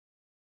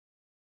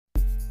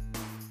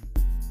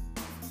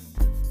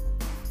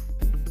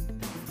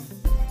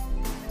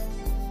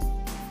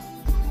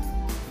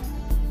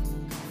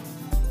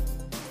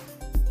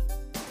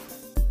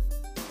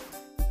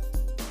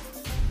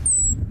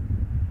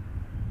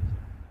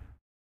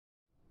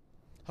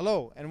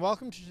Hello, and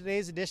welcome to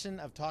today's edition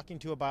of Talking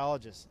to a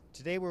Biologist.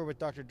 Today we're with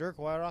Dr. Dirk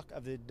Weihrauch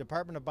of the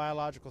Department of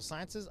Biological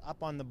Sciences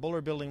up on the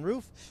Buller Building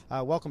roof.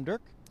 Welcome,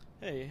 Dirk.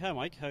 Hey, hi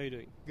Mike, how are you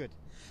doing? Good.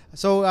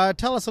 So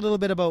tell us a little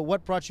bit about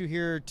what brought you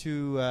here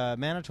to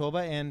Manitoba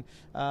and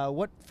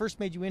what first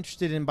made you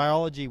interested in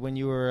biology when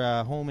you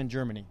were home in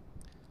Germany.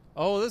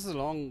 Oh, this is a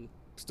long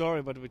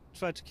story, but we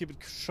try to keep it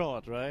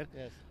short, right?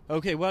 Yes.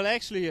 Okay, well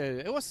actually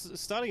it was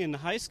starting in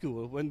high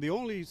school when the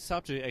only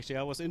subject actually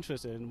I was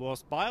interested in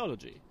was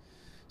biology.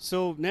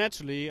 So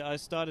naturally I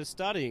started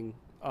studying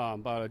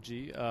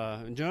biology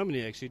in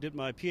Germany actually, did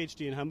my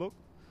PhD in Hamburg.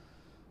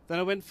 Then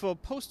I went for a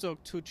postdoc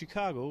to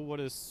Chicago,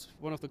 what is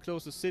one of the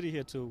closest city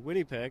here to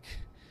Winnipeg.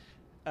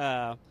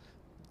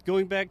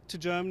 Going back to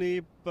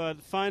Germany,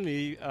 but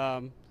finally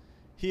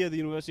here the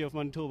University of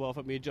Manitoba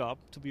offered me a job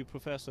to be a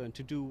professor and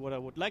to do what I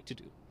would like to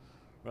do,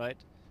 right?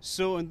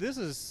 So, and this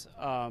is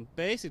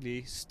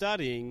basically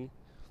studying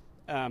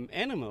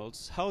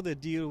animals, how they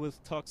deal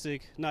with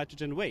toxic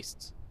nitrogen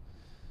wastes.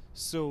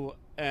 So,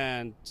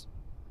 and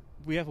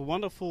we have a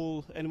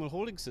wonderful animal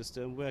holding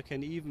system where I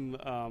can even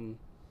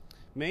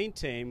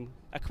maintain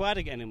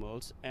aquatic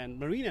animals and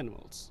marine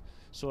animals.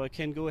 So I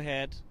can go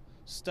ahead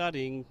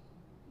studying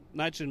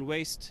nitrogen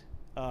waste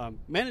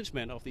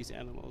management of these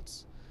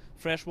animals,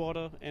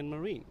 freshwater and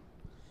marine.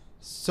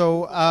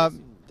 So,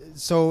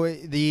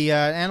 the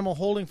animal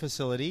holding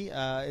facility,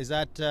 is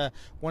that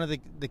one of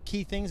the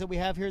key things that we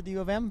have here at the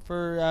U of M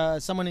for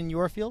someone in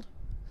your field?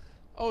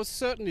 Oh,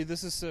 certainly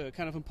this is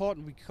kind of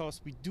important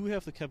because we do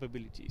have the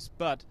capabilities,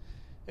 but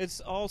it's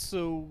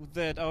also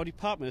that our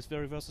department is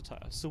very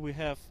versatile. So we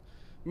have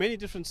many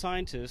different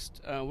scientists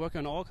working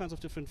on all kinds of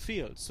different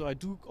fields. So I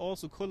do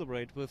also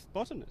collaborate with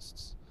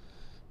botanists.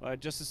 Right?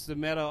 Just as a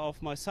matter of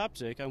my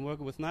subject, I'm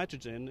working with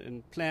nitrogen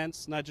in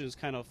plants. Nitrogen is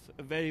kind of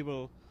a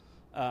variable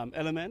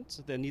element.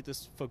 They need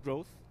this for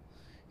growth.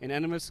 In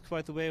animals,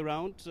 quite the way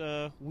around.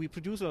 We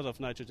produce a lot of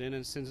nitrogen,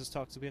 and since it's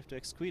toxic, we have to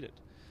excrete it.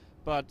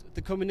 But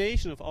the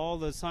combination of all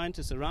the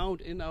scientists around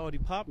in our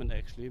department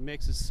actually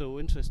makes it so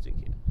interesting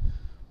here.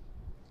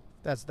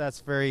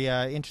 That's very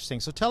interesting.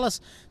 So tell us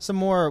some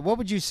more. What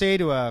would you say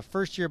to a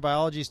first-year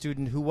biology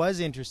student who was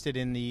interested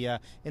in the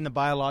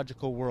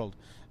biological world?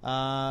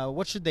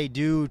 What should they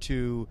do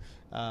to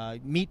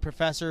meet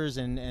professors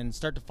and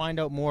start to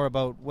find out more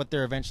about what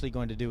they're eventually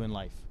going to do in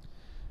life?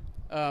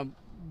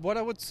 What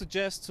I would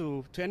suggest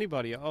to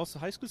anybody, also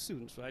high school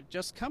students, right?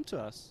 Just come to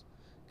us,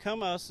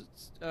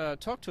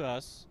 talk to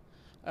us.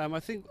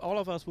 I think all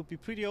of us would be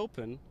pretty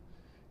open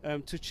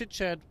to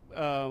chit-chat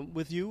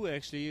with you.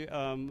 Actually,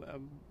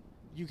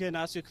 you can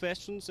ask your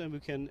questions and we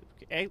can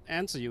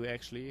answer you.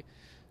 Actually,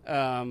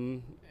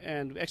 and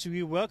actually,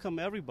 we welcome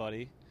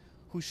everybody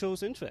who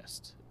shows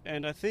interest.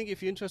 And I think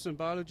if you're interested in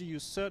biology, you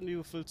certainly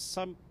will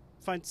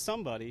find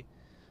somebody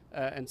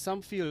and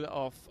some field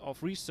of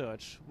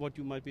research what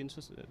you might be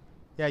interested in.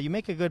 Yeah, you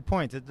make a good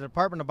point. The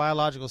Department of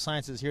Biological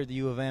Sciences here at the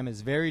U of M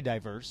is very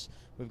diverse.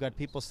 We've got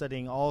people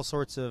studying all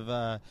sorts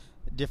of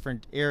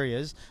different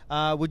areas.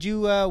 Would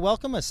you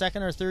welcome a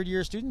second or third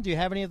year student? Do you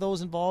have any of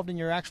those involved in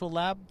your actual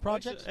lab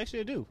projects?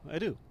 Actually, I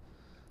do.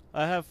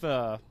 I have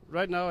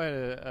right now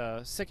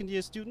a second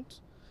year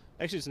student.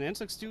 Actually, it's an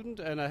NSEC student,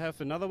 and I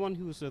have another one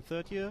who's a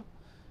third year.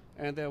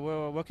 And they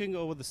were working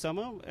over the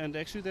summer, and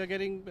actually they're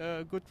getting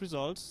good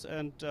results,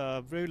 and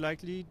very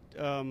likely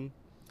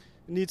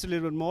needs a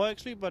little bit more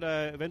actually, but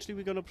eventually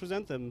we're going to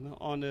present them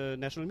on a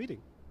national meeting.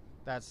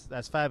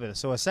 That's fabulous.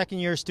 So a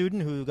second-year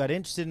student who got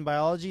interested in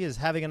biology is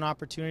having an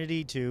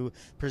opportunity to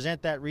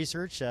present that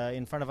research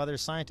in front of other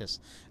scientists.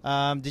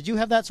 Did you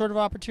have that sort of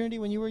opportunity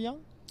when you were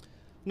young?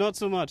 Not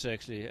so much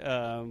actually.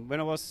 When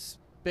I was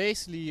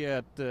basically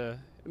at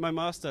my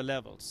master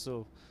level,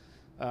 so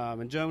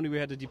in Germany we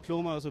had a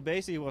diploma, so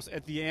basically it was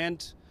at the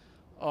end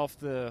of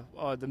the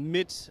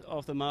mid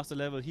of the master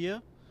level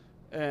here.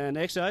 And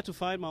actually I had to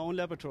find my own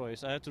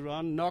laboratories. I had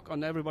to knock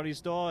on everybody's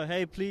door.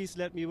 Hey, please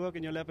let me work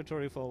in your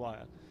laboratory for a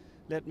while.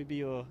 Let me be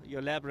your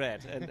lab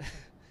rat. And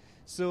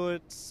so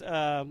it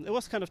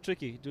was kind of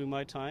tricky during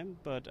my time,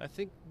 but I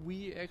think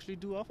we actually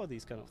do offer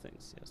these kind of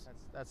things. Yes.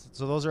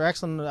 So those are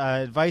excellent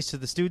advice to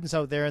the students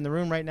out there in the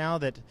room right now,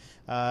 that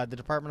the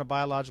Department of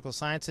Biological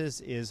Sciences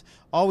is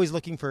always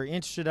looking for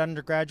interested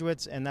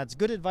undergraduates, and that's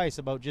good advice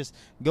about just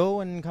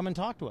go and come and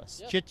talk to us.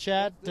 Yep.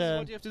 Chit-chat. This is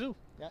what you have to do.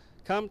 Yep.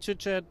 Come,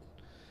 chit-chat.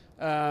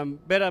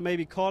 Better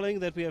maybe calling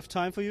that we have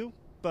time for you,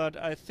 but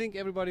I think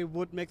everybody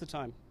would make the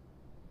time.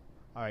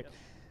 All right. Yep.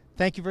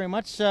 Thank you very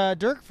much,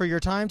 Dirk, for your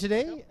time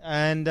today, yep.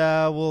 And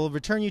we'll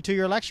return you to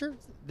your lecture.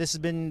 This has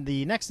been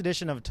the next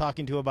edition of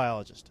Talking to a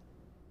Biologist.